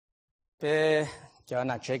Pe cho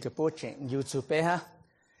na check cái post trên YouTube ha.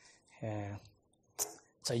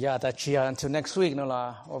 So yeah, that chia until next week nó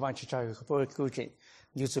là ở văn chỉ chơi cái post của trên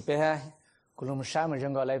YouTube ha. Kulum sáng mà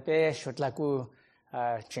chúng gọi lại pe xuất là của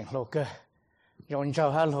trên local. Dùng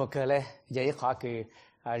cho ha localเลยvậy khó cái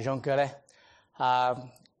dùng cáiเลย.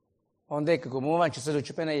 Ông đây cái mua văn chỉ sử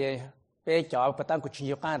dụng này pe cho bắt đầu của chuyện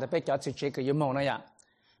yêu can, pe cho sự check cái yêu mong này ya.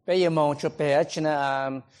 Pe yêu mong cho pe trên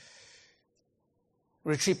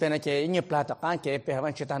retreat pe na ke inye plata kan ke pe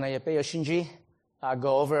havan chitana ye pe yoshinji go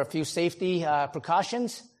over a few safety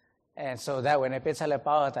precautions, and so that when I pe sale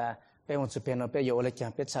pa ta pe un su pe no pe yo le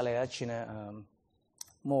kya pe sale china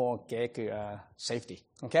more ke safety,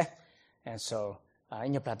 okay? And so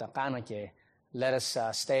inye plata kan ke let us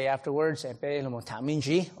stay afterwards and pe lo mo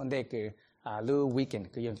thaminji on de ke lu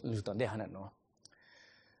weekend ke lu ton de hanan no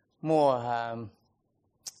more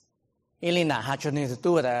ilina ha chone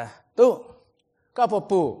tu da tu có bộ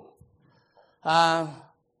bù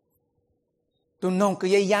tụi nông cứ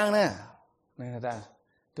dây giang nè này ta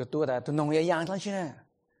tụi ta tụi nông dây giang thôi chứ nè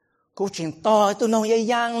câu chuyện to tụi nông dây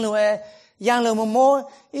giang luôn một mô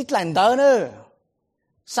ít lần đó nữa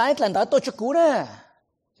sai lần đó tôi chưa cú nè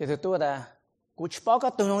thì tụi ta cú chỉ bảo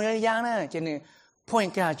các tụi nông dây giang nè cho nên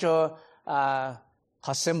point cả cho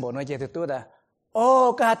họ xem bộ nói cho tụi ta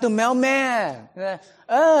cả tụi mèo mè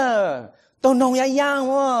tụi nông dây giang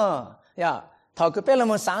mà yeah. Thầu cái bé là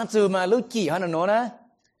một sáng từ mà lúc chỉ họ nó nè,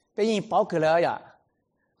 bé nhìn bảo cái là ya,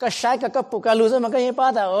 cái sai cái bục cái lúa mà cái nhìn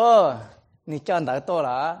bảo là nị chọn đỡ to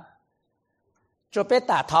là, cho bé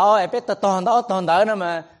tả tháo, bé tả toàn đỡ nữa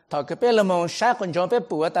mà, thầu cái bé là một sai còn cho bé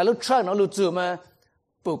bục, tại lúc trước nó lúc chữ mà,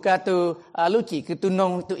 bục cái từ lúc chỉ cái từ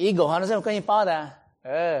nông từ ý của họ nó xem cái nhìn bảo là,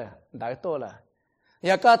 đỡ to là,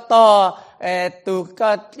 ya cái to, từ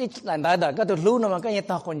cái ít lần đỡ cái từ lúa nó mà cái nhìn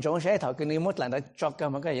to còn cho sai thầu cái này một lần đỡ cho cái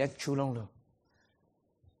mà cái gì chú lông luôn.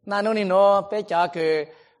 Nãy nó nói bé cho cái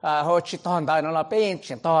họ chỉ toàn đại nó là bé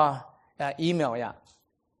chỉ to email ya,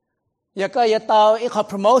 giờ cái tao ít học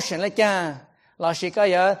promotion lại cha, là chỉ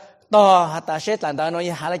cái to hạt ta sẽ làm đại nó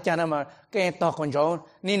như lại cha mà cái to con trâu,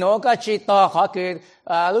 ni nó cái chỉ to họ cái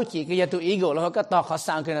lúc chỉ cái tụ ego là cái to họ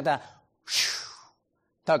sang cái ta,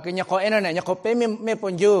 thằng cái nhà có internet nhà có bé mấy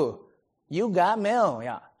phần you got mail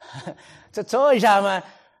ya, cho thôi ra mà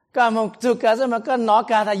cái mong tu cái mà cái nói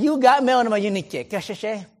cái là you got mail mà unique cái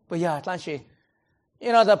sẽ bây giờ là gì?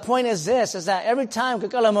 You know, the point is this, is that every time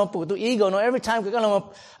cái là một tu ego, no, every time cái là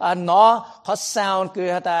một nó hot sound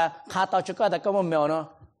cái ta khát tao cho cái một mail no,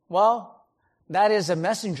 well, that is a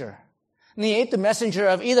messenger. Ni the messenger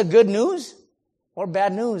of either good news or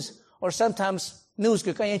bad news, or sometimes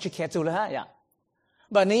news cái chỉ khét tu là ha, yeah.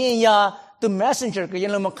 But ni the messenger cái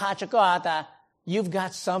là một khát cho cái ta, you've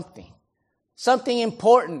got something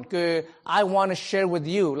important that I want to share with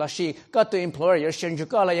you. Like she got the employer, you're sharing your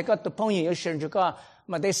car, like you got the pony, you're sharing your car.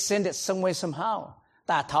 But they send it some way, somehow.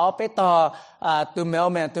 Ta tháo bé to, to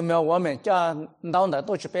mailman, to mailwoman, cho down the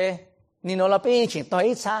touch bé. Ni no la bé chỉnh to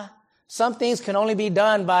ít xa. Some things can only be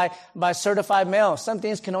done by certified mail. Some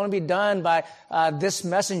things can only be done by this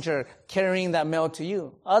messenger carrying that mail to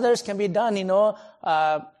you. Others can be done,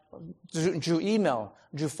 through email,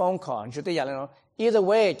 through phone call, through the either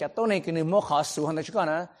way, cái tôi này cái người mua khó xử hơn đấy chứ con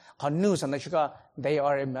á, họ news hơn đấy chứ con, they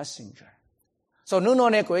are a messenger. So nuno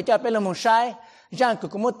này của cha bên là một sai, rằng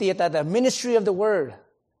của một tiệt là the ministry of the word.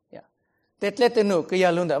 Yeah. Tết lết tên nụ cái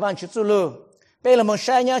giờ luôn đã van chữ tu lu, bên là một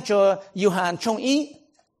sai nhá cho Yohan trong ý,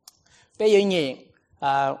 bên yêu nhỉ,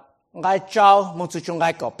 ngài trao một sự trong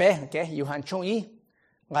ngài cọp bé, okay, Yohan trong ý,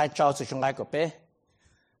 ngài trao sự trong ngài cọp bé.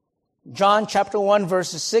 John chapter 1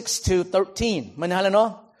 verses 6 to 13, mình hay là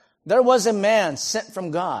nó. There was a man sent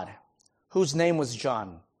from God, whose name was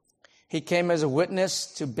John. He came as a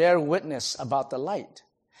witness to bear witness about the light,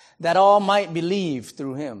 that all might believe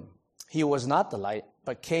through him. He was not the light,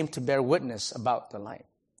 but came to bear witness about the light.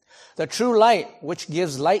 The true light, which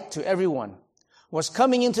gives light to everyone, was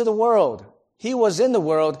coming into the world. He was in the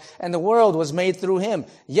world, and the world was made through him.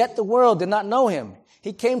 Yet the world did not know him.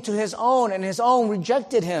 He came to his own, and his own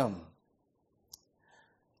rejected him.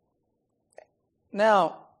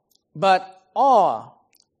 Now, but all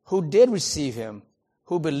who did receive him,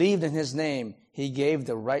 who believed in his name, he gave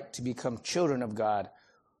the right to become children of God,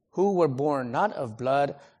 who were born not of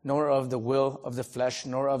blood, nor of the will of the flesh,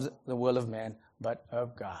 nor of the will of man, but of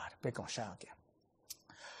God. Bé con sao kìa.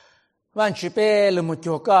 Bạn chỉ bé là một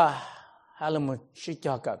chỗ cả, hay là một sĩ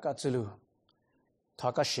cho cả chữ lưu.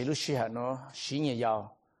 Thọ cả sĩ lưu sĩ hạt nó, sĩ nhẹ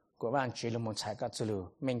giàu, của bạn chỉ là một trái cả chữ lưu.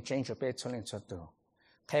 Mình change cho bé cho lên cho tù.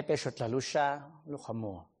 Thế bé xuất là lưu xa, lưu khó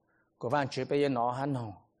mùa. Của bạn chỉ bây giờ nó hắn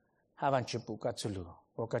hồng, hai bạn chỉ bù cả chữ lưu,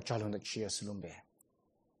 và cả cho luôn được chia sẻ luôn bé.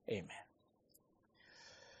 Amen.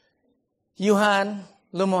 Yohan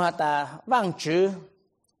lumota vang chữ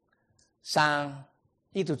sang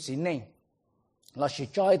itu chỉ nên là sự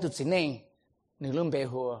cho itu chỉ nên nửa lưng bề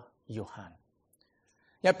hồ Yohan.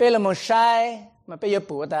 Nhà bề là một sai mà bề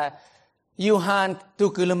bùa ta Yohan tu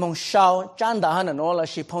cứ là một sao chán đã hơn nữa là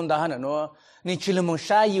sự phong đã hơn nữa. Nên chỉ là một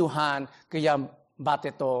sai Yohan cái nhà bát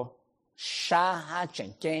tổ sa ha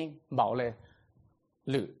chân kinh bảo lệ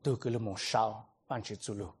lự tu cứ là một sao ban chỉ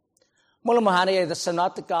chú lự. Một lần mà hai the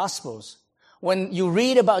Synoptic Gospels. When you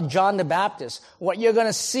read about John the Baptist, what you're going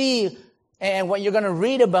to see and what you're going to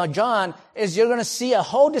read about John is you're going to see a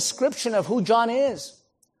whole description of who John is.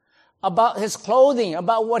 About his clothing,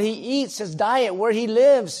 about what he eats, his diet, where he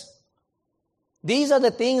lives. These are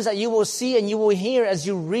the things that you will see and you will hear as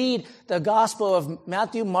you read the Gospel of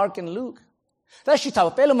Matthew, Mark, and Luke. That's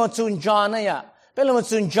what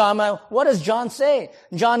does John say?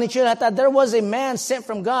 John that there was a man sent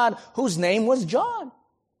from God whose name was John.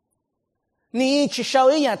 Ni chi shao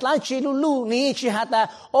yan tlan chi lu lu ni chi hata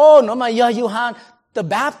no ma ya Yohan the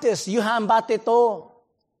Baptist Yohan Baptito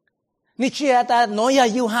ni chi hata no ya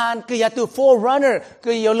Yohan ke ya tu forerunner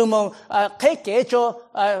ke yo lu mo ke cho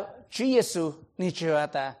chi Yesu ni chi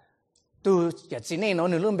hata tu ya chi nei no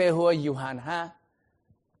lu be ho Yohan ha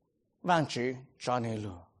wang chi John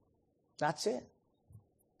lu. That's it.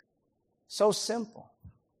 So simple.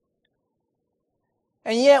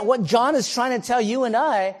 And yet what John is trying to tell you and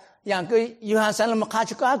I what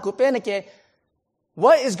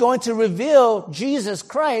is going to reveal Jesus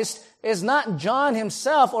Christ is not John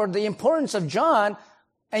himself or the importance of John,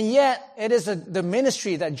 and yet it is the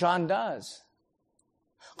ministry that John does.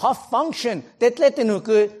 How function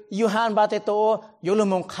Yohan bateto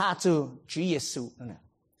yolumong katu Jesu.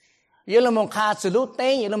 Yolumong katu lu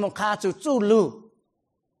teng yolumong katu tu lu.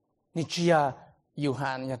 Ni chia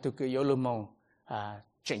Yohan yatuku yolumong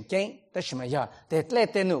chỉnh kinh, đó là gì? Để lấy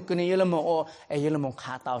tên nó cái này là một là một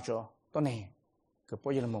khá tao cho, đó này cái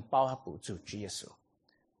bộ là một bao hấp bổ chủ Chúa Giêsu.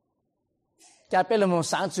 Cái bên là một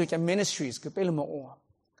sáng chủ cái ministries cái bên là một,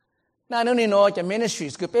 na nếu nói cái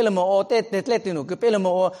ministries cái bên là một, để lấy tên nó cái bên là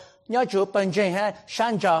một, nhớ Chúa ban cho ha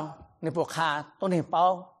sáng giáo này bộ khá, đó này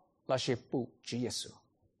bao là sẽ bổ Chúa Giêsu.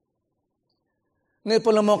 Này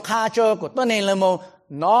bộ là một khá cho của đó này là một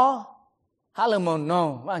nó, hay là một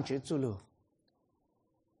nó van Chúa Chúa luôn.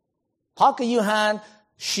 How can Yohan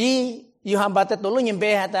Baptist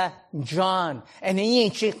John and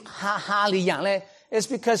it's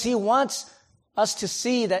because he wants us to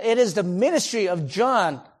see that it is the ministry of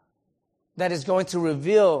John that is going to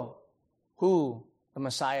reveal who the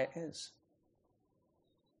Messiah is.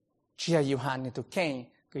 Chia Yohan itu keng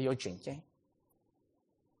ke yo ching ching.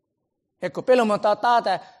 E ko pelo mo ta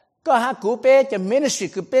ko ha ku pe ke ministry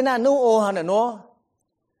ku pe na nu o han no.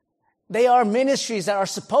 They are ministries that are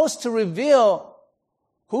supposed to reveal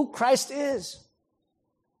who Christ is.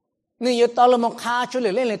 Ni yo ta lo mo kha chu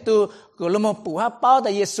le le tu ko lo mo pu ha pao da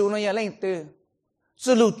Yesu no ya le tu.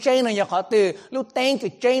 Su lu chain no ya kha tu, lu teng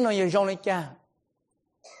ke chain no ya jong le cha.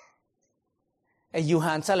 E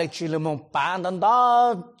Yohan sa le chi lo mo pa dan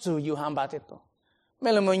da zu Yohan Baptist.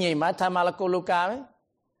 Me lo mo nhai ma tha ma la ko lu ka me.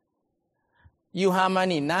 Yohan ma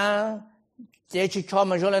ni na je chi cho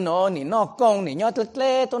ma jo le no ni no kong ni nyo tu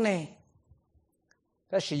tle to ne.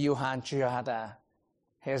 That's Yohan Chihada.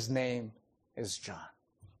 His name is John.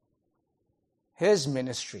 His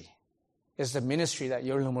ministry is the ministry that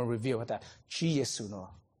Yolam will reveal that Chi Yesu no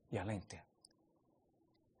yalente.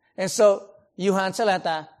 And so Yohan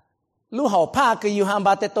salata lu hao pa ke Yohan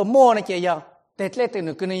bateto mo na ke ya tetlete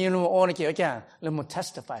no kuni yulu o na ke ya le mo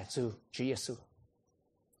testify to Chi Yesu.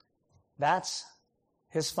 That's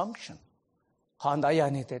his function. Handa ya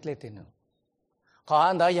ni tetlete no.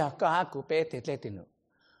 Handa ya ka ha ku pe tetlete no.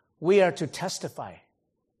 We are to testify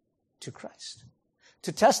to Christ.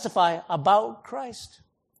 To testify about Christ.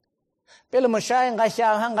 Pelo mo siya nga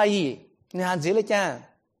siya hanga yi ni hanzile kyan.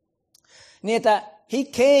 Nita, he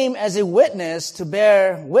came as a witness to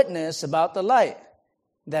bear witness about the light,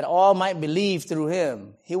 that all might believe through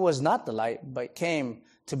him. He was not the light, but came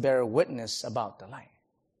to bear witness about the light.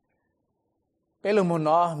 Pelo mo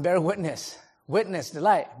no, bear witness. Witness the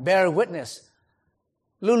light, bear witness.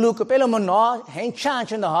 Lulu ke pelo mo no hang chan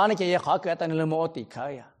chen da han ke ya kha ka ta ni mo ti kha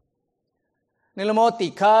ya ni mo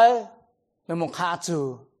ti kha ni mo kha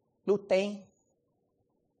chu lu teng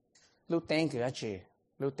ke che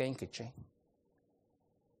lu teng ke che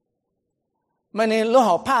mane lo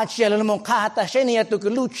ho pa che lo mo kha ta she ni ya tu ke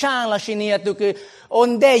lu chan la she ni ya tu ke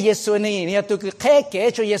on de Yesu ni ya tu ke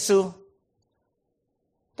ke cho Yesu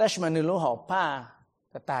ta shma ni lo ho pa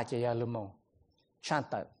ta che ya lo mo chan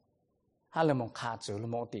ta ha le mong kha chu le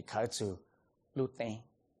mong ti kha chu lu teng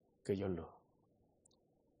ke yo lu.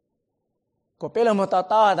 cô bé là một tao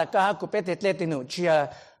tao ta cả cô bé tết lết tin nụ chia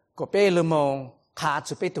cô bé là một khá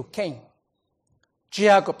chú bé tụ keng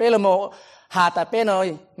chia cô bé là một hà ta bé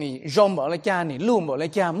nói nị rong bảo lấy cha nị lùm bảo lấy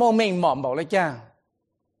cha mò mình mỏm bảo lấy cha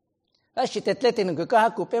đó chỉ tết lết tin nụ cả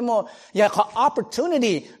cô bé một giờ có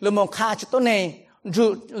opportunity là một khá cho tôi này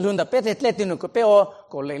dù luôn ta bé tết lết tin nụ cô bé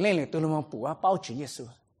cô lấy lên tôi là một bùa bao chỉ Giêsu.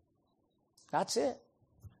 That's it.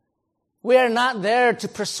 We are not there to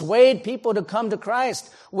persuade people to come to Christ.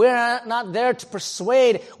 We are not there to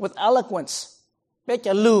persuade with eloquence. Bé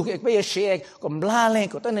cho lưu cái bé sẽ còn la lên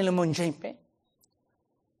của tôi này là muốn chơi bé.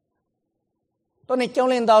 Tôi này trong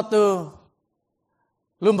lên đầu từ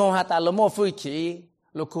lúc mong hạt ta lúc mua phui khí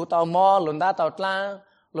lúc khu tàu mò lúc đá tàu la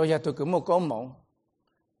lúc giờ tôi cứ mua công mộng.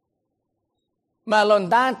 Mà lúc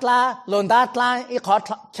đá la ít khó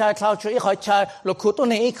chơi thao chơi ít khó chơi lúc khu tôi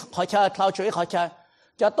này ít khó chơi thao chơi ít khó chơi.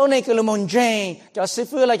 Cho tôi này cứ là muốn chơi, cho sư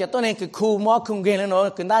phụ là cho tôi này cứ khu mò khung ghen lên nó,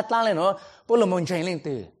 cứ đát lan lên nó, bố là muốn chơi lên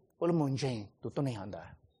từ, bố là muốn chơi, tụi tôi này hành đó.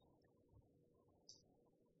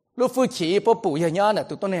 Lúc phụ chỉ bố bù giờ nhớ là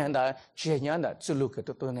tụi tôi này hành đó, chỉ nhớ là chú lúc cái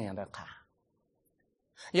tụi tôi này hành đó cả.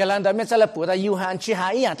 Giờ lần đó mình sẽ là bù ta yêu hàng chỉ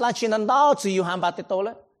hai样，但是能到只yêu hàng ba tết多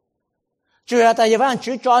了。主要他一般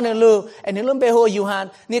只抓你路，哎你路背后yêu hàng，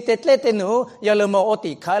你得来得努，要了么我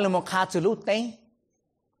地开了么卡住路顶。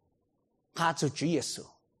khá chủ Chúa Giêsu.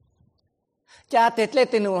 Cha tết lễ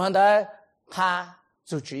tin hồn đó khá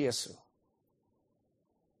chủ Chúa Giêsu.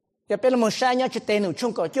 Giờ bây giờ một sai nhớ chỉ tên hồn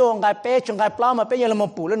chung có chung cái bé chung cái plau mà bây giờ là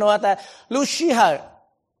một bù lên nó ta lúc xí hở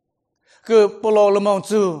cứ polo là một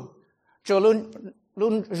chú cho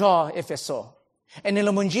luôn rõ Epheso. Anh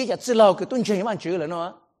là một gì chỉ lâu cứ tuân chơi mà chữ là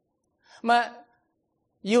nó mà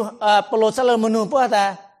yêu polo sẽ là một nụ bữa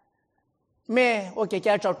ta mẹ ok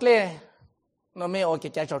cha chọt lê nó mẹ ok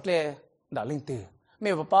cha chọt lê đã linh từ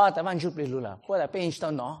mẹ bà ta vẫn giúp được là có là bên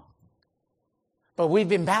trong nó but we've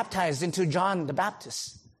been baptized into John the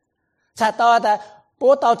Baptist cha ta ta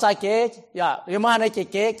bố tao trái kế ya nhưng mà này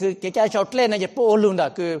kế cứ cái cha chọt lên này bố luôn đó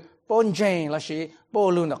cứ bố Jane là gì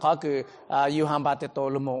bố luôn đó có cứ Gioan Baptista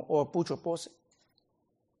luôn một or bố chúa bố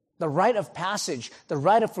the rite of passage the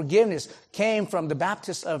rite of forgiveness came from the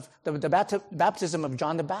baptism of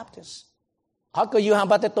John the Baptist. Họ cứ Gioan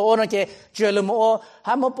Baptista nó cái chuyện là một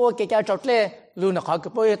hai một bộ cái cha chọt lên luôn là họ cứ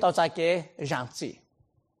bộ tao trái kế giảng gì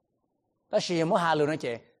đó là một hai luôn nó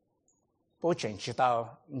cái bộ chuyện chỉ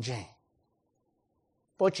tao Jane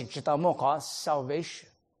bộ chuyện chỉ tao một có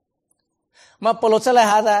salvation mà Paulo sẽ lại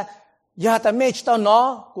hỏi ta giờ ta mấy chỉ tao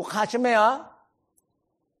nó cũng khá chứ mấy á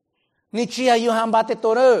ni chỉ là Gioan Baptista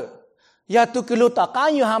nữa giờ tu cứ lúc ta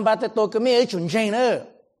cái Gioan Baptista cái mấy chuyện Jane nữa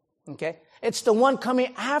okay it's the one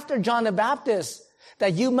coming after John the Baptist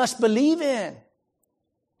that you must believe in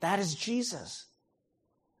that is Jesus.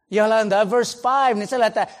 Giờ là in verse 5 nó sẽ là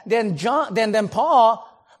ta then Paul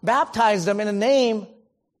baptized them in the name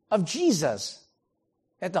of Jesus.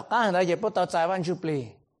 Ito ka na ye po tao tsai wan jupli.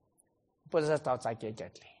 Po sa tao tsai ke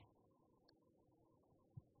jetli.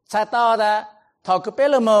 Sa tao da thao ke pe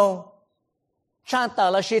le mo chan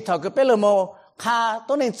tao la shi thao ke pe le mo kha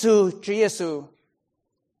to ning zu Chúa Giêsu.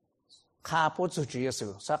 Kha po zu Chúa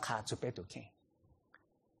Giêsu sa kha zu pe tu king.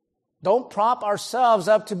 Don't prop ourselves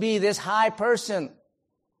up to be this high person.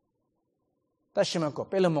 Ta shi ma ko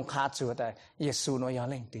pe le mo kha zu ta Giêsu nó ya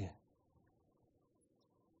lên tiền.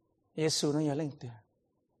 Giêsu nó ya lên tiền.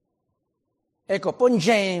 Eko pun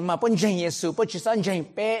jeng ma pun jeng Yesu pun chisan jeng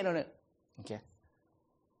pe no ne okay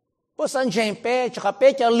pun san jeng pe cha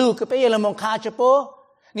pe cha lu ke pe ye la mong kha cha po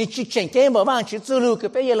ni chi chen ke mo bang chi zu lu ke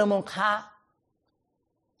pe ye la mong kha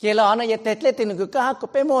ke la na ye te le tin ku ka ko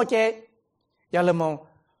pe mo che ya la mong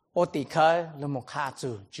o ti kha la mong kha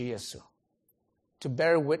zu Jesus to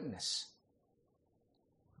bear witness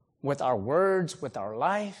with our words with our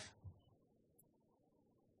life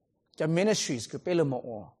the ministries ke pe la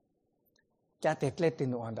mo cha tết lễ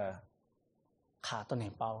tin hoàn đó khá tôn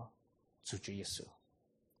hình bao Chúa Giêsu.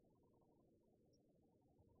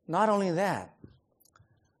 Not only that,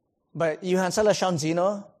 but Gioan sẽ là sao gì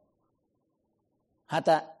nữa?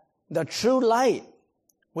 Hata the true light,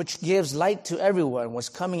 which gives light to everyone, was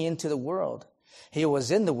coming into the world. He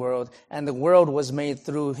was in the world, and the world was made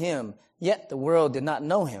through him. Yet the world did not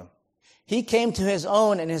know him. He came to his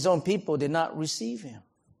own, and his own people did not receive him.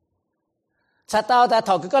 Cha tao ta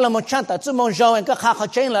thọ cái là một chăn ta chú mong rong cái khá khó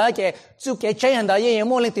chơi là cái chú cái chơi hành đó ye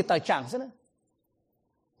mua lên từ tài chẳng thế.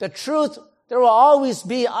 The truth, there will always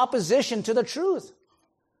be opposition to the truth.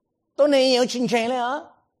 Tôi này nhiều chuyện chơi này á.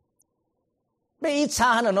 Bây ít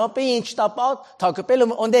xa nó bây ít tao bảo thọ cái là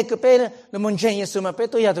ổn định cái là một chơi Giêsu mà bây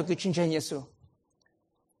tôi giờ tôi cái chuyện chơi Giêsu.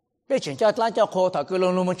 Bây chuyện cho lại cho khó thọ cái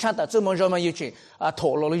là một chăn ta chú mong rong mà yêu chuyện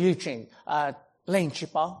thổ lộ yêu chuyện lên chỉ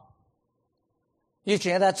bảo. You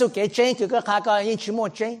chỉ là chú kế chênh cứ có khá có yên chỉ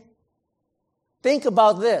một chênh. Think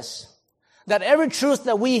about this. That every truth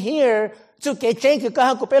that we hear, chú kế chênh cứ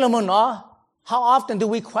có của bê lô mô nó, how often do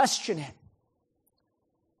we question it?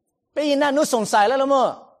 Bây giờ nó sòng xài là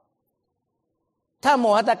mô.ถ้าหม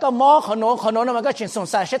อแต่ก็มอขนมมันก็ชินสง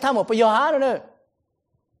สัยใช่ถ้าหมอไปยอหาเลย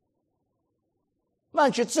มัน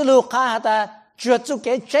จุดสรุปค่ะแต่จุดจุดเก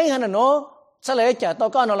จหันเนาะเฉลยจากตัว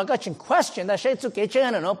ก็นเราก็ชิน question แต่ใช่จุดเกจหั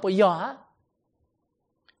นเนาะไปยอหา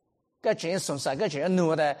ก็ชินสงสัยก็ชินหนู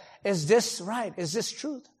แต่ is this right is this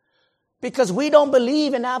truth because we don't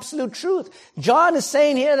believe in absolute truth. John is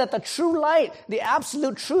saying here that the true light, the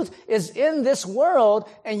absolute truth is in this world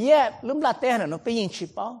and yet ลุ่มละเต้หันเนาะไปยิงชิ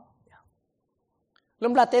ปเอา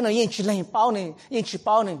ลุ่มละเต้นยิงชิลายเป้านี่ยิงชิเ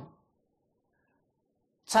ป้านี่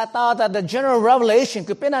ชาตาแต่ the general revelation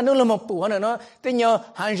คือเป็นอนุลมปู่เนาะเตียน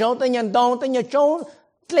หันจงเตียนดงเตียนจง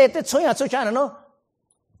เกล็ดช่วยช่วยเนาะ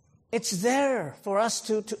it's there for us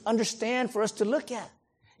to understand for us to look at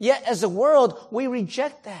yet as a world we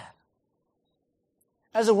reject that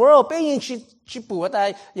as a world เป็นยิงชิปู่แต่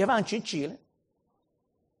อย่าฟังชิเลย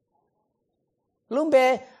ลุ่มเบ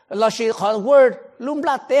เราใช้คำ word ลุ่มล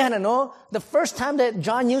าเต้หันเนาะ the first time that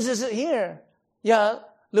John uses it here อย่า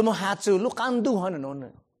ลุ่มหาจูลูกอันดูหันเนา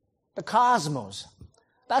ะ the cosmos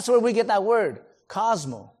that's where we get that word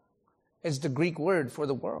cosmo is the Greek word for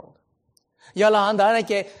the world อย่าเราอันนั้น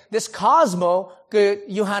que this cosmo คือ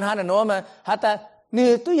ยูฮันหันเนาะมาฮัตตานี่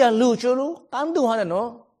ตัวอย่างลูจูลูอันดูหันเนาะ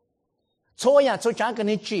โชว์อย่างโชว์จังกัน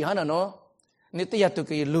นี่จีหันเนาะนี่ตัวอย่างตัว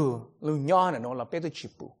คือลูย่อหันเนาะเราเป็นตัวชิ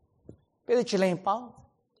ปูเป็นตัวชิเลนเป้า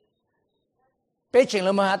Peching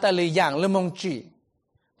le mahata le yang le mongchi.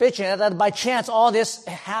 Peching that by chance all this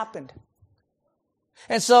happened.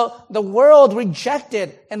 And so the world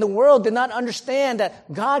rejected and the world did not understand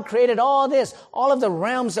that God created all this, all of the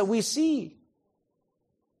realms that we see.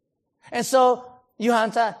 And so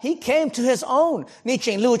Yuhanta, he came to his own. Ni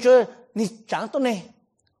ching lu chu ni chang to ne.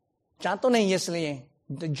 Chang to ne yesli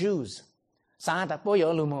the Jews. Sa ta po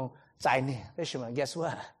yo lu mo zai ne. Guess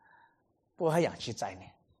what? Po ha yang chi zai ne.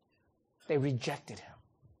 They rejected him.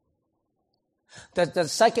 The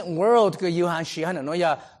second world que Yuhan Shihan no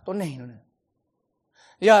ya to nei no.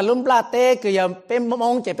 Ya lum pla te que ya pe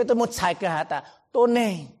mong che pe to mo chai ka hata to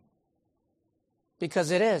nei.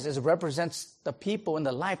 Because it represents the people and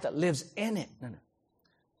the life that lives in it.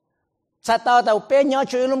 Sa ta ta pe nyo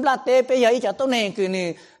chu lum pla te pe ya I cha to nei que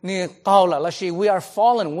ni kau la shi we are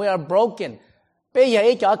fallen, we are broken. Pe ya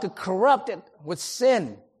I cha corrupted with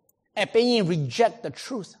sin. And pe reject the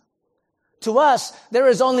truth. To us, there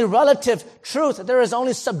is only relative truth. There is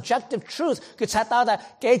only subjective truth. Cứ cha tao ta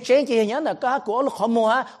cái chuyện kia nhắn là có của họ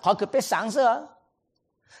mua họ cứ biết sáng sớm.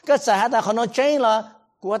 Cái cha ta họ nói chuyện là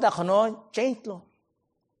của ta họ nói chuyện luôn.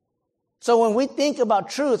 So when we think about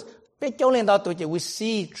truth, biết châu lên đó tụi we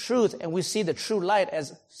see truth and we see the true light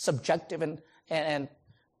as subjective and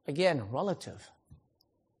again relative.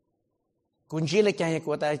 Kun chỉ là cái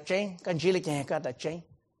của ta chuyện, kan chỉ là cái của ta chuyện.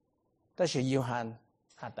 Đó là Gioan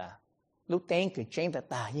hata. Lúc tên cái chuyện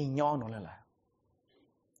ta nhìn nhau nó là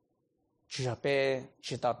chỉ là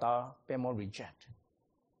chỉ ta more reject.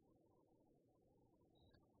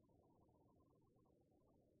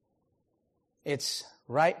 It's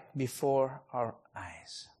right before our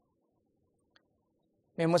eyes.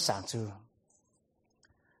 Mình muốn sáng chú.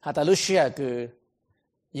 Hata lúc xưa cái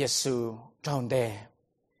Giêsu trong đề,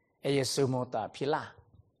 Giêsu mô tả Pila.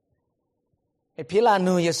 Pila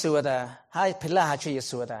nu Giêsu ta, hai Pila hai chú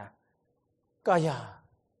Giêsu ta. Kaya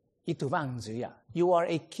itu bangsa, you are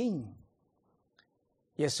a king.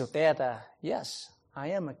 Yesus kata, yes, I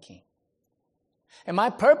am a king. And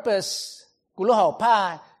my purpose, kuluhau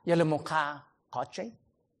pa yalemokha koche,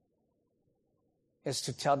 is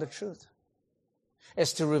to tell the truth,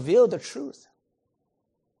 is to reveal the truth.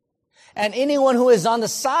 And anyone who is on the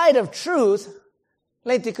side of truth,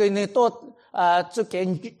 later ni to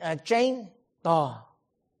chuke chain to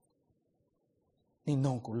ni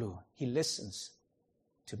nong kulu. He listens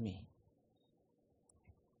to me.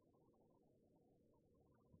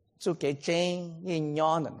 Chú cái trên nhìn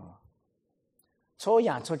nhỏ nữa. Cho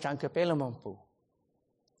nhà cho chẳng cái bê là mong phụ.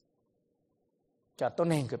 Cho tôi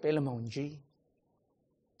nên cái bê là mong gì.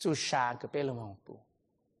 Chú xa cái bê là mong phụ.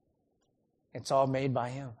 It's all made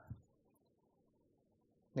by him.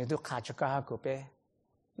 Nếu tôi khá cho cả cái bê.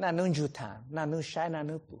 Nà nương dù thả, nà nương sai, nà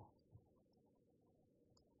nương phụ.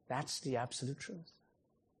 That's the absolute truth.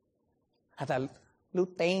 Hata lúc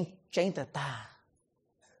tên trên ta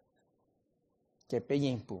cái bé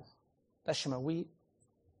yên bù. That's why we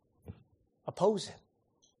oppose it.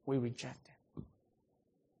 We reject it.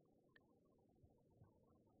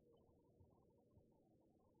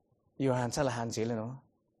 Yohan salahan sila no.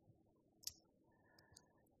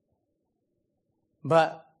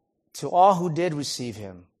 But to all who did receive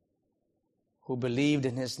him, who believed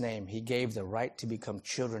in his name, he gave the right to become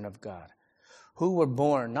children of God, who were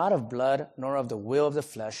born not of blood, nor of the will of the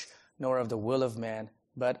flesh, nor of the will of man,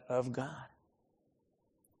 but of God.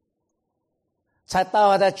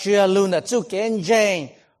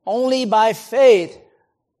 Only by faith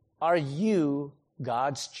are you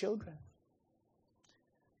God's children.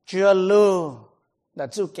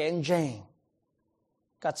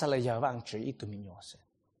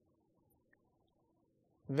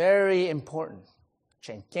 Very important.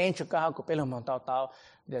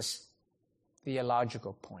 This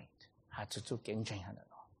theological point.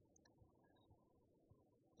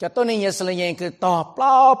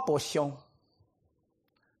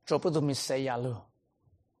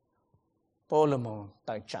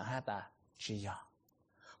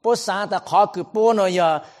 Bố sáng ta khó cứ bố nó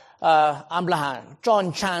ya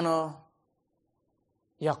John Chan nó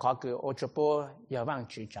ya khó cứ ô cho bố ya vang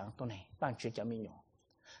chữ chẳng tôi này vang chữ chẳng mình nhổ.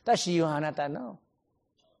 Ta chỉ Yohana ta no.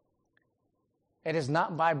 It is not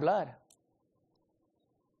by blood.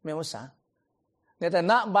 Mẹ muốn sáng. It is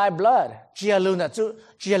not by blood. Chỉ luôn là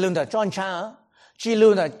John Chan, chỉ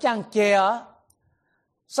luôn là Giang Kia.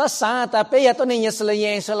 Sát sáng ta bây giờ tôi này nhớ là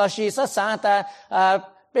yên là chỉ sát sáng ta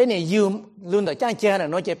bây giờ yêu luôn là Giang Kia là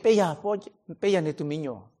nói chứ bây giờ này tụi mình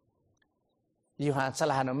nhổ. Yohan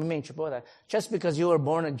salahan nó mình chụp đó. Just because you were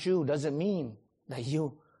born a Jew doesn't mean that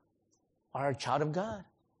you are a child of God.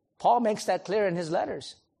 Paul makes that clear in his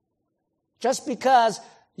letters. Just because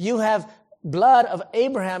you have blood of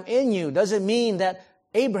Abraham in you doesn't mean that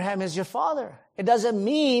Abraham is your father. It doesn't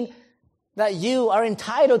mean that you are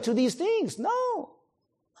entitled to these things. No.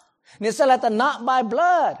 Not by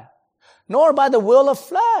blood, nor by the will of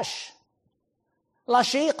flesh. Là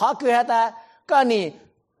sĩ khó cười hả ta, cái này,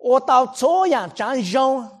 ô tao chố yang chẳng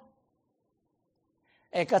dông.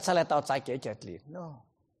 Ê, cái sao lại tao chạy kể chết liền. No.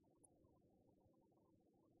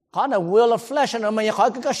 Khó là will of flesh, nó mà khó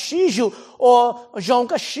cái sĩ dụ, ô dông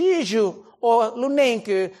cái sĩ dụ, ô lúc nên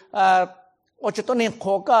ô cho tôi nên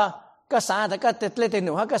khổ cái sáng ta, cái tết lê tên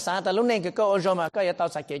nụ, cái sáng ta lúc nên cái ô dông mà cái tao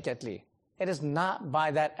chạy kể chết liền. It is not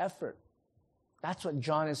by that effort. That's what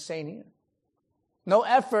John is saying here. No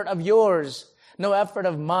effort of yours, no effort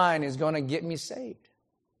of mine is going to get me saved.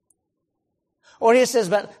 Or he says,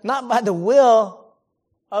 but not by the will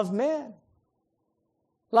of man.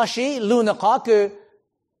 Là sĩ luôn là khó cứ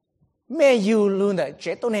mẹ yêu luôn là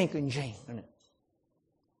chế tốt nên cứ dành.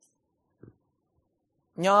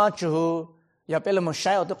 Nhớ chú, ya bây giờ một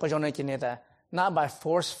sai ở tôi có trong này kia ta, not by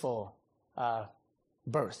forceful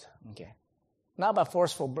birth. Okay. Not by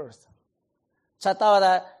forceful birth. Cha tao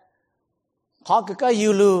là khó cứ cái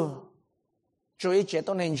yêu luôn, chú ý chế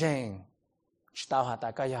tốt nên dành. Tao hả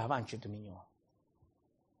ta cái ya vang chú tụi mình nhớ.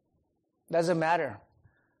 Doesn't matter.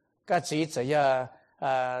 Cái gì chỉ là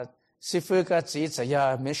sư phụ cái gì chỉ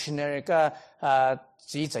là missionary cái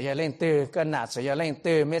gì chỉ là lên từ cái nào chỉ là lên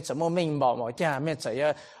từ mấy怎么明白嘛cha mấy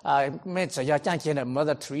chỉ là chẳng chỉ là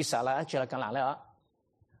Mother Teresa là chỉ là cái nào đó.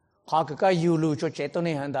 Họ cứ cái yêu lu cho chế độ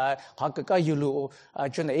này hành đó, họ cứ cái yêu lu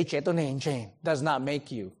cho này chế độ này hành trình does not make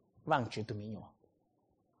you vang chữ tụi mình nhớ.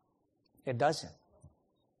 It doesn't.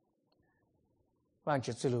 Vang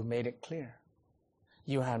chữ tụi made it clear.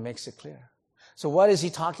 Yohan makes it clear. So what is he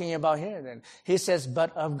talking about here then? He says,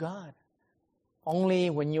 but of God. Only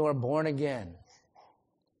when you are born again.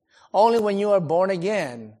 Only when you are born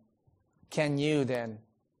again can you then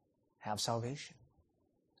have salvation.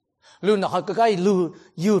 Luôn nó cái lu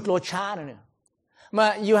lo cha nữa.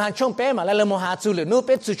 Mà Yohan trong bé mà lại một hạt chú lửa, nu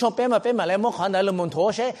bé chú trong bé mà lại một khoản lại một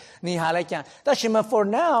thố sẽ ni hà lại chăng. Đó chỉ mà for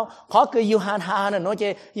now, họ cái Yohan hà nữa nói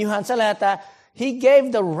chứ Yohan sẽ là ta he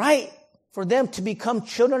gave the right for them to become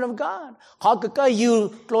children of God. Họ cứ cái yêu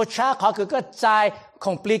lo cha, họ cứ cái trái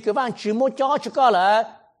complete cái bằng chữ một cho cái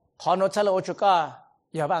là họ nói cho là cho cái,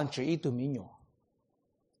 ya bằng chữ ít tụi mình nhổ.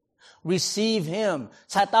 Receive him.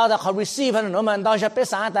 Cha tao đã họ receive hắn nó mà tao sẽ biết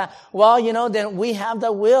sáng ta. Well, you know, then we have the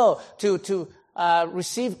will to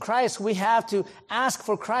receive Christ. We have to ask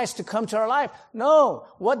for Christ to come to our life. No,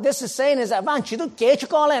 what this is saying is that bằng chữ tôi kể cho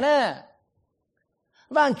con lại nè.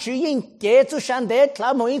 Vang chữ yên kế chú sáng đế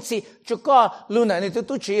thảo mong yên chỉ chú có luôn này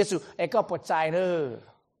tôi chỉ chú có bột chạy nữa.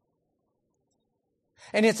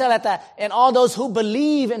 And it said like that, and all those who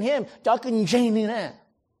believe in him, cho cần dây nè.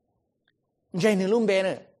 Dây nè luôn bè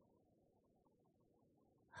nè.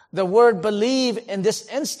 The word believe in this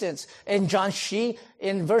instance, in John Shi,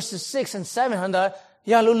 in verses 6 and 7,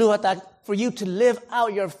 ya lulu hata for you to live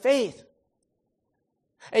out your faith.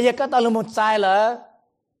 E ya kata lu một sai là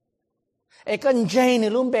e kan jay ni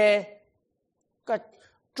lumbe ka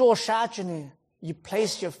You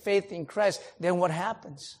place your faith in Christ, then what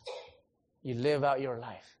happens? You live out your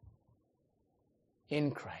life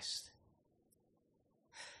in Christ.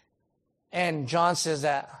 And John says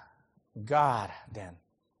that God then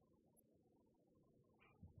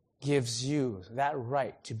gives you that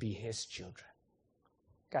right to be His children.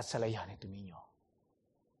 God sẽ lấy hẳn tụi mình nhỏ.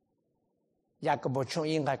 Ya có bộ chung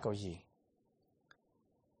yên ngay có gì?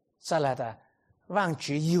 Sao lại ta vang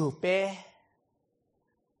chữ yêu bé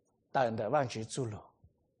tận的vang chữ chú lộ.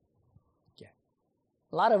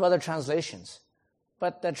 A lot of other translations,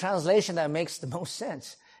 but the translation that makes the most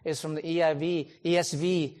sense is from the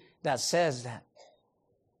ESV that says that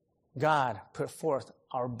God put forth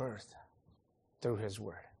our birth through His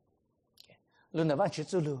Word. Luôn là vang chữ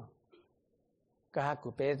chú lộ. Cả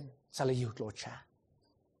của bé sẽ là yêu lộ cha.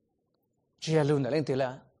 Chỉ là luôn là lên từ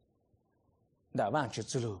là đã vang chữ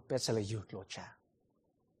chú lộ bé sẽ là yêu lộ cha.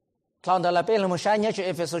 Còn đó là bé là một sai nhớ chữ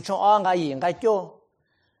Ephesos trong ó ngay gì ngay chỗ.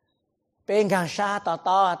 Bé ngang xa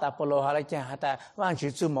ta polo hay là cha ta vang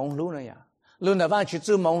chữ chú mong lú này à. Luôn là vang chữ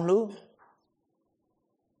chú mong lú.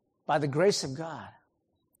 By the grace of God,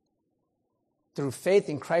 through faith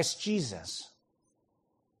in Christ Jesus,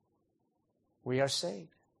 we are saved.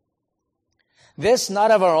 This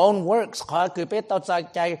not of our own works. Khó cứ bé tao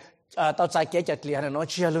chạy kế chặt liền nó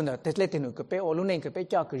chia luôn là tết lết tiền cứ bé ô luôn nên cứ bé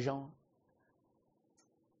cho cứ rong.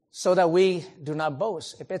 So that we do not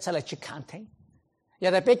boast. Bé sẽ là chỉ khán thánh.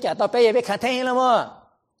 Giờ bé chả tao bé khán thánh lắm mà.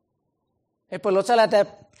 Bé lo sẽ là để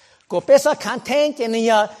của bé sẽ khán thánh cho nên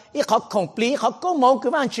giờ ít họ complete họ có mong cứ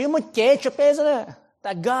vang chữ một chế cho bé rồi.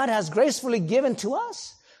 That God has gracefully given to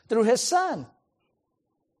us through His Son.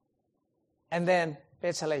 And then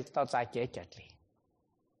bé sẽ là tao chạy kế chặt liền.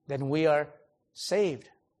 Then we are saved.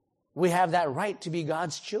 We have that right to be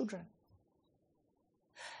God's children.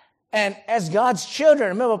 And as God's children,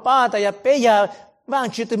 remember,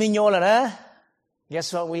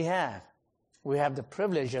 guess what we have? We have the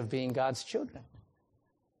privilege of being God's children.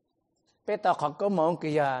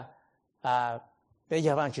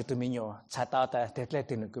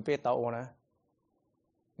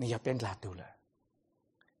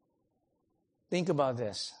 Think about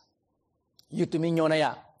this. You to me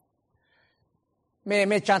nhona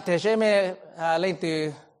me chante che me lên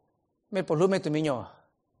từ me polu me to me nhô.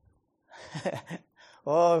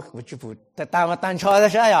 Oh, which you ta ma tan cho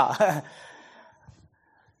ra ya.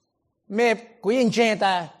 Me kuin chen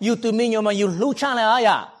ta you to me nhô mà you lu chang la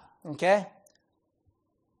ya. Okay?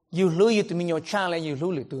 You to me nhô chang la you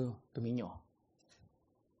lu to me nhô.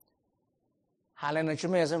 Hà lên nó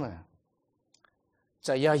chúng me sao mà.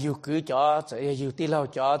 Chỉ là you cứ cho, chỉ là you tí lâu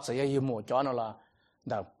cho, chỉ là you mua cho nó là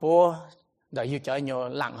đã bố, đã you cho nhau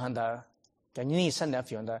lặng hơn đã cái như sinh đã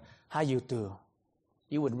phiền đã how you do,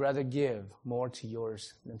 you would rather give more to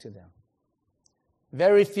yours than to them.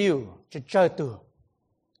 Very few chỉ chơi tu,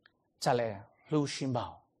 chỉ là lưu xin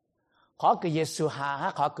bảo. Khó cứ Giêsu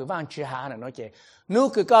hà, khó cứ vang chữ hà này nói chứ, nếu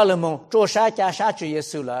cứ coi là một chỗ sa cha sa chữ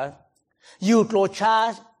Giêsu là, you chỗ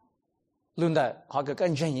cha luôn đã khó cứ cái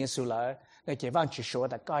chân Giêsu là.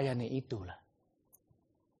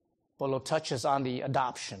 Paulo touches on the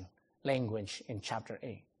adoption language in chapter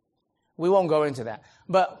 8. We won't go into that.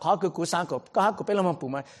 But có bé làm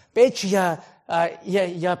bùm mà bé chia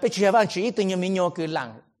bé chia vang chỉ tự nhiên mình nhớ cứ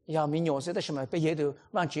lặng, mình nhớ sẽ thế mà bé dễ được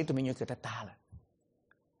vang chỉ tự mình nhớ cứ ta là.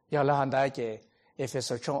 Giờ là hành đại chứ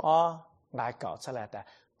Ephesos trong ó ngài cọ sẽ là ta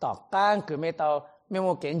tỏ tan cứ mấy tao mấy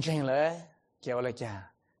một kiến trìnhเลยkiểu là cha.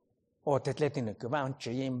 Ô tết lệ tình cứ vang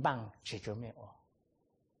chỉ yên bang chỉ cho mẹ ô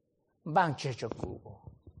bang chỉ cho cụ ô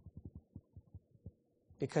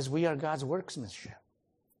because we are God's workmanship.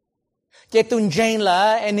 Cái tuần trên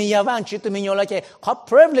là anh ấy vang chỉ tụi mình nhớ là cái có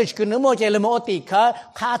privilege cứ nữa mà cái là một tỷ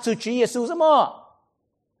khá chú chỉ Giêsu sao mà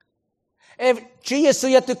chỉ Giêsu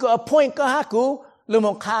ya tụi appoint cái hạt cụ là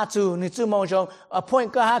một khá chú nên chú mong cho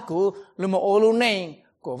appoint cái hạt cụ là một ô luôn này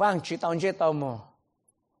của vang chỉ tao chế tao mà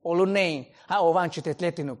ô luôn này ha ô vang chỉ tết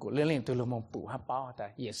lệ tin của lên lên từ lồng mông phụ ha bao ta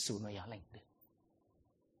Giêsu nó ya lên.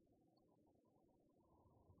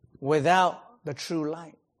 Without the true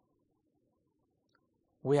light,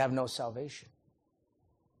 we have no salvation.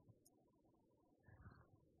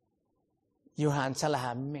 Yohan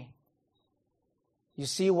Salahame. You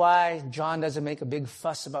see why John doesn't make a big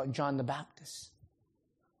fuss about John the Baptist?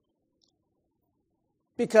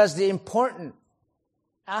 Because the important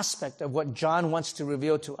aspect of what John wants to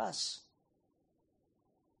reveal to us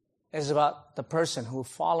is about the person who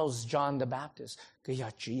follows John the Baptist.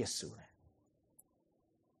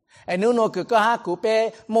 And nếu nó cứ có hát của bé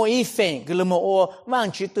mỗi ý phèn cứ là một ô vang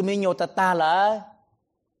chỉ tụi mình nhớ ta là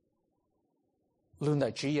luôn là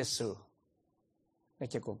Chúa Giêsu. Nên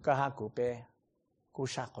chỉ có hát của bé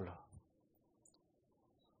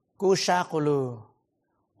cú sa cô lu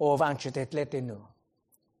ô vang chỉ tết lết tên nữa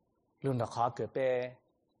luôn đã khó cửa bé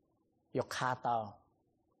yok khá tao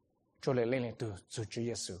cho lại lên từ Chúa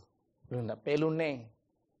Giêsu luôn đã bé luôn nên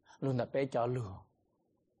luôn đã bé cho lừa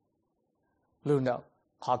luôn đã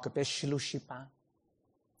khó cửa bé shilu shipa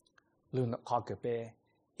luôn đã khó cửa bé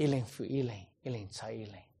y lên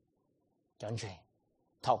chạy chọn chuyện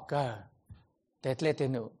thọc cơ tết lết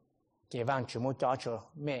tên nữa cái vang chỉ muốn cho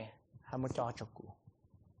mẹ hay muốn cho cụ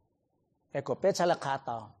e ko pe chala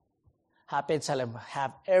khata ha pe chala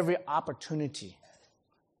have every opportunity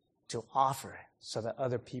to offer so that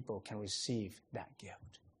other people can receive that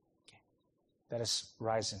gift. Okay. Let us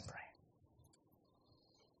rise and pray.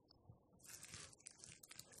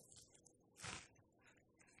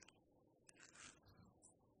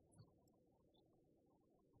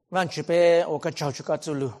 Van chi pe o ka chau chu ka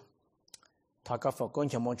zu lu ta ka fo kon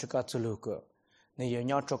chamo chu ka zu lu ko ne yo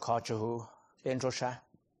nya cho kha chu ben ro sha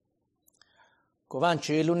cô bạn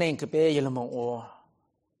chú lúc này cứ bé giờ là một ô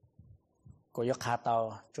côយកขา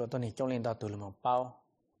tàu cho tôi này trong lên tàu từ là một bao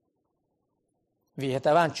vì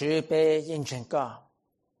tại bạn chú bé yên chân có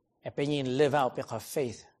bé nhìn live out bé có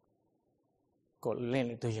faith cô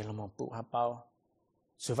lên từ giờ là một bộ hai bao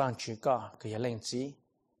số bạn chú có cứ giờ lên gì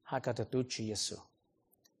hai cái từ chú Giêsu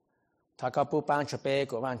ta có bộ bạn cho bé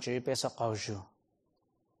cô bạn chú bé sắp cầu chú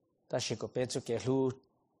ta chỉ có bé cho cái lu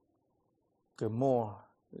cứ mua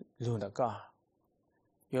luôn đã có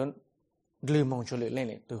yon lưu mong cho lên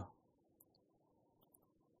lên từ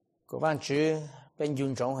các bạn chứ bên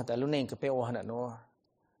dùng trong tại lúc này cái beo hả nó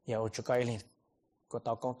giờ cho cái lên có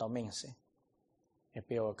tao con tao mình sẽ cái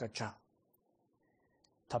beo cái chả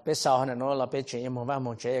thằng bé sau hả nó là bé chuyện em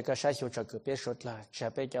mong chơi cái sai cho cái bé sốt là cha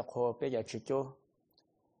bé cho khó bé giờ chỉ cho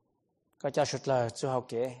cái cha sốt là cho học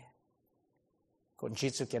kế còn chỉ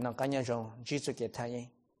cho cái nào cá nhân trong chỉ cho cái thay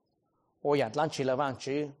ô giờ lăn chỉ là bạn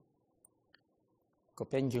chứ có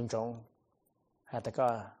bên dùng trong hay là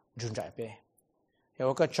có dùng trái bê,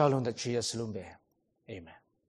 có cho luôn được chia sẻ luôn bê, amen.